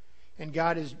 And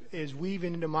God is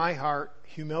weaving into my heart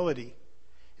humility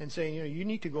and saying, you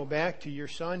need to go back to your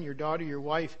son, your daughter, your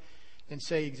wife and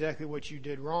say exactly what you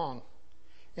did wrong.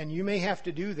 And you may have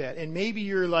to do that. And maybe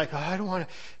you're like, I don't want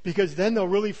to, because then they'll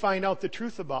really find out the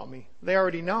truth about me. They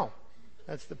already know.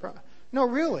 That's the problem. No,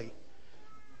 really.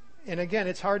 And again,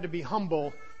 it's hard to be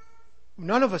humble.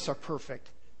 None of us are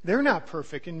perfect. They're not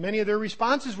perfect, and many of their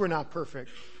responses were not perfect.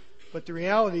 But the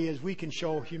reality is we can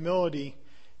show humility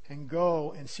and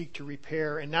go and seek to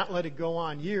repair and not let it go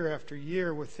on year after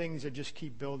year with things that just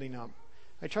keep building up.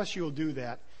 I trust you will do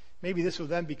that. Maybe this will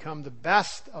then become the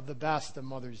best of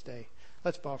Mother's Day.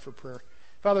 Let's bow for prayer.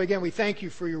 Father, again, we thank you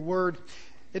for your word.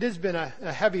 It has been a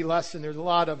heavy lesson. There's a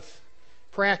lot of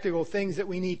practical things that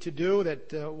we need to do,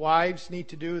 that wives need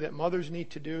to do, that mothers need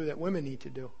to do, that women need to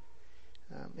do.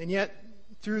 And yet,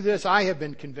 through this, I have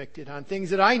been convicted on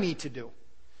things that I need to do.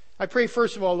 I pray,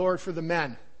 first of all, Lord, for the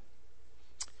men,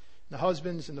 the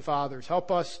husbands and the fathers.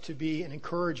 Help us to be an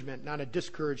encouragement, not a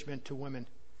discouragement to women.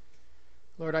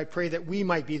 Lord, I pray that we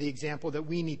might be the example that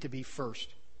we need to be first.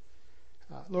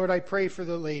 Lord, I pray for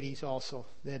the ladies also,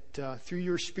 that through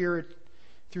your Spirit,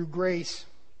 through grace,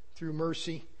 through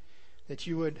mercy, that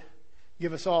you would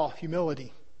give us all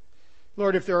humility.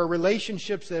 Lord, if there are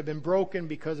relationships that have been broken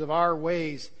because of our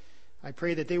ways, I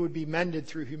pray that they would be mended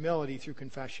through humility, through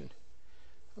confession.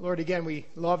 Lord, again, we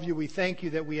love you. We thank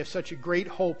you that we have such a great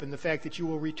hope in the fact that you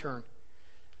will return.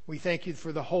 We thank you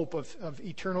for the hope of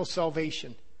eternal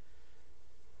salvation,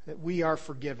 that we are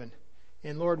forgiven.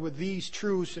 And Lord, with these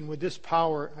truths and with this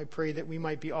power, I pray that we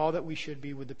might be all that we should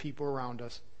be with the people around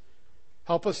us.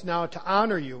 Help us now to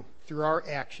honor you through our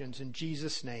actions. In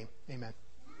Jesus' name, amen.